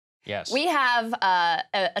Yes. We have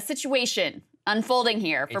a situation unfolding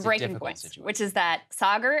here for Breaking Points, which is that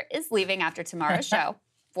Saagar is leaving after tomorrow's show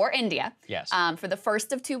for India. Yes. For the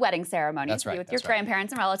first of 2 wedding ceremonies. That's right. Be with your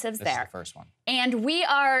grandparents and relatives there. This is the first one. And we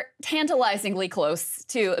are tantalizingly close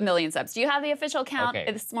to 1 million subs. Do you have the official count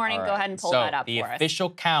this morning? Right. Go ahead and pull that up for us. The official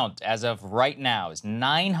count as of right now is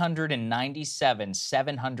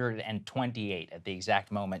 997,728 at the exact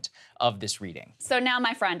moment of this reading. So now,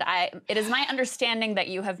 my friend, it is my understanding that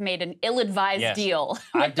you have made an ill-advised deal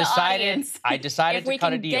with the audience. I decided to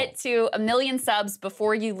cut a deal. If we can get to 1 million subs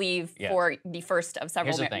before you leave for the first of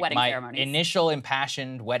several wedding ceremonies. My initial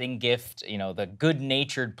impassioned wedding gift, you know, the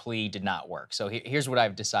good-natured plea did not work. So here's what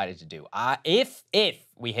I've decided to do. If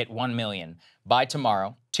we hit 1 million by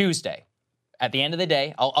tomorrow, Tuesday, at the end of the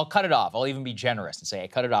day, I'll cut it off. I'll even be generous and say I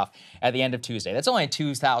cut it off at the end of Tuesday. That's only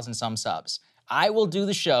 2,000 some subs. I will do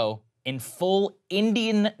the show in full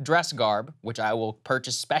Indian dress garb, which I will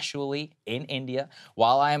purchase specially in India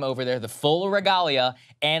while I am over there, the full regalia,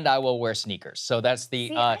 and I will wear sneakers. So that's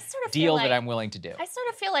the deal that I'm willing to do. I sort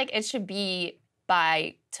of feel like it should be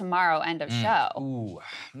by tomorrow, end of show. Ooh,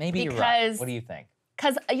 maybe you're right. What do you think?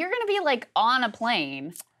 Because you're going to be like on a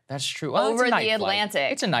plane. That's true. Over the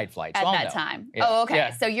Atlantic. It's a night flight. At that time. Yeah. Oh, okay.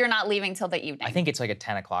 Yeah. So you're not leaving till the evening. I think it's like a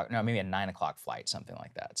 10 o'clock, no, maybe a 9 o'clock flight, something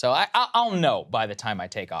like that. So I'll know by the time I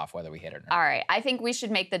take off whether we hit it or not. All right. I think we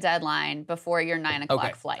should make the deadline before your 9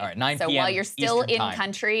 o'clock flight. All right, 9 p.m. So while you're still Eastern in time.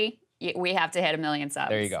 country, we have to hit 1 million subs.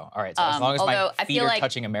 There you go. All right. So as long as my feet are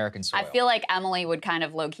touching American soil. I feel like Emily would kind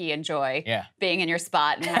of low-key enjoy being in your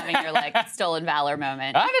spot and having your like stolen valor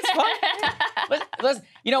moment. That's fun.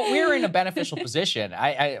 You know, we're in a beneficial position.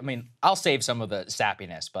 I mean, I'll save some of the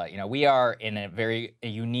sappiness, but you know, we are in a very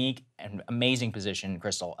unique and amazing position,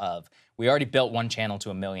 Crystal, of we already built 1 channel to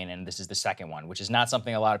 1 million, and this is the 2nd one, which is not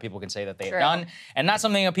something a lot of people can say that they have done, and not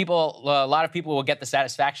something that a lot of people will get the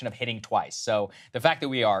satisfaction of hitting twice. So the fact that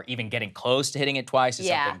we are even getting close to hitting it twice is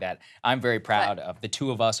something that I'm very proud of. The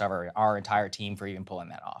 2 of us, our entire team, for even pulling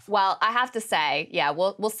that off. Well, I have to say,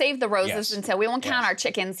 we'll save the roses until we won't count our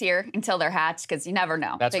chickens here until they're hatched, because you never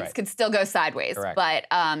know. Things could still go sideways. Correct. But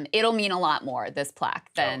it'll mean a lot more, this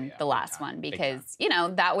plaque, than the last one, because you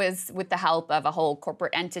know, that was with the help of a whole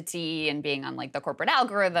corporate entity and being on like the corporate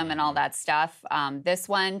algorithm and all that stuff. This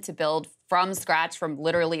one, to build from scratch, from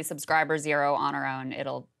literally subscriber 0 on our own,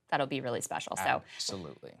 that'll be really special. So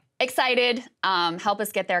absolutely excited. Help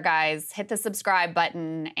us get there, guys. Hit the subscribe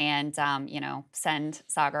button and you know, send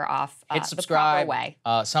Saagar off Hit the subscribe. proper way.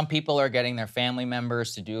 Some people are getting their family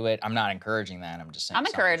members to do it. I'm not encouraging that. I'm just saying. I'm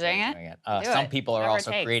encouraging it. Some people are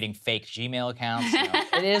also creating fake Gmail accounts. You know,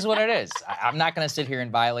 it is what it is. I'm not going to sit here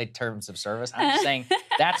and violate terms of service. I'm just saying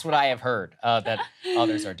that's what I have heard that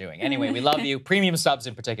others are doing. Anyway, we love you. Premium subs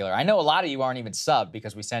in particular. I know a lot of you aren't even subbed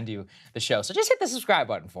because we send you the show. So just hit the subscribe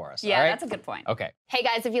button for us. Yeah, all right? That's a good point. Okay. Hey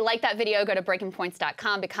guys, if you like that video, go to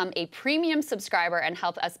breakingpoints.com, become a premium subscriber, and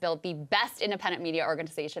help us build the best independent media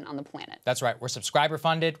organization on the planet. That's right. We're subscriber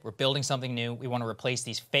funded. We're building something new. We want to replace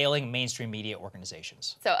these failing mainstream media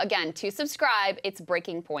organizations. So again, to subscribe, it's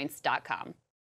breakingpoints.com.